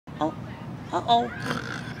Uh-oh.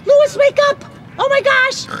 Louis, wake up! Oh my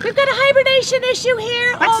gosh! We've got a hibernation issue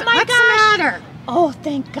here! What's the matter? Oh,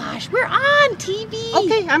 thank gosh. We're on TV.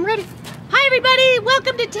 Okay, I'm ready. Hi, everybody.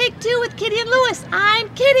 Welcome to Take Two with Kitty and Louis.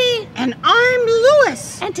 I'm Kitty. And I'm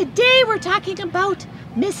Louis. And today we're talking about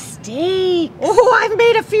mistakes. Oh, I've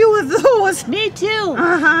made a few of those. Me too.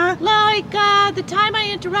 Uh-huh. Like the time I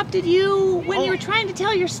interrupted you when you were trying to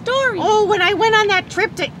tell your story. Oh, when I went on that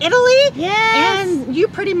trip to Italy? Yes. And you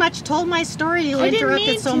pretty much told my story. You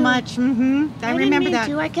interrupted so much. I remember that.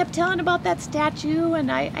 I kept telling about that statue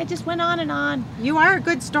and I just went on and on. You are a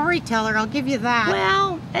good storyteller, I'll give you that.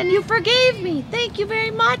 Well, and you forgave me. Thank you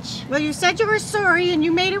very much. Well, you said you were sorry and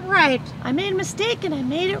you made it right. I made a mistake and I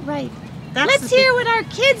made it right. That's Let's hear what our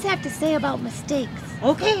kids have to say about mistakes.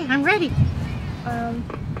 Okay, I'm ready. A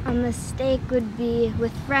mistake would be,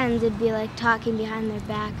 with friends, it'd be like talking behind their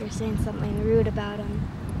back or saying something rude about them,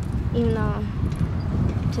 even though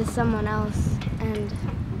to someone else,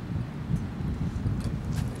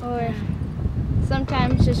 or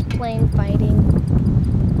sometimes just plain fighting.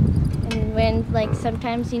 And when, like,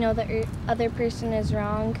 sometimes, you know, the other person is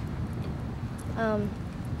wrong,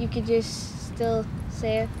 you could just still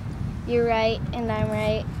say, you're right and I'm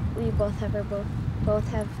right. We both have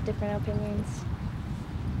different opinions.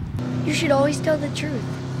 You should always tell the truth,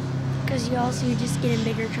 because you just get in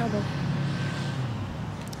bigger trouble.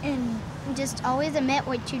 And just always admit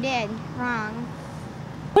what you did wrong.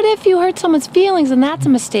 What if you hurt someone's feelings and that's a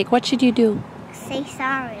mistake? What should you do? Say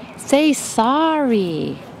sorry. Say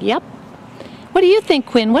sorry. Yep. What do you think,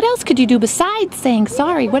 Quinn? What else could you do besides saying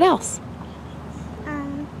sorry? What else?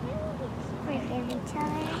 Forgive each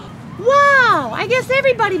other. Wow, I guess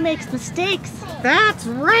everybody makes mistakes. That's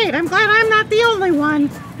right. I'm glad I'm not the only one.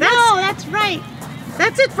 That's right.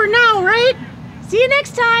 That's it for now, right? See you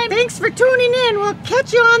next time. Thanks for tuning in. We'll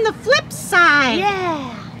catch you on the flip side.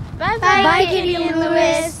 Yeah. Bye-bye, Bye, Kitty and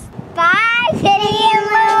Louis.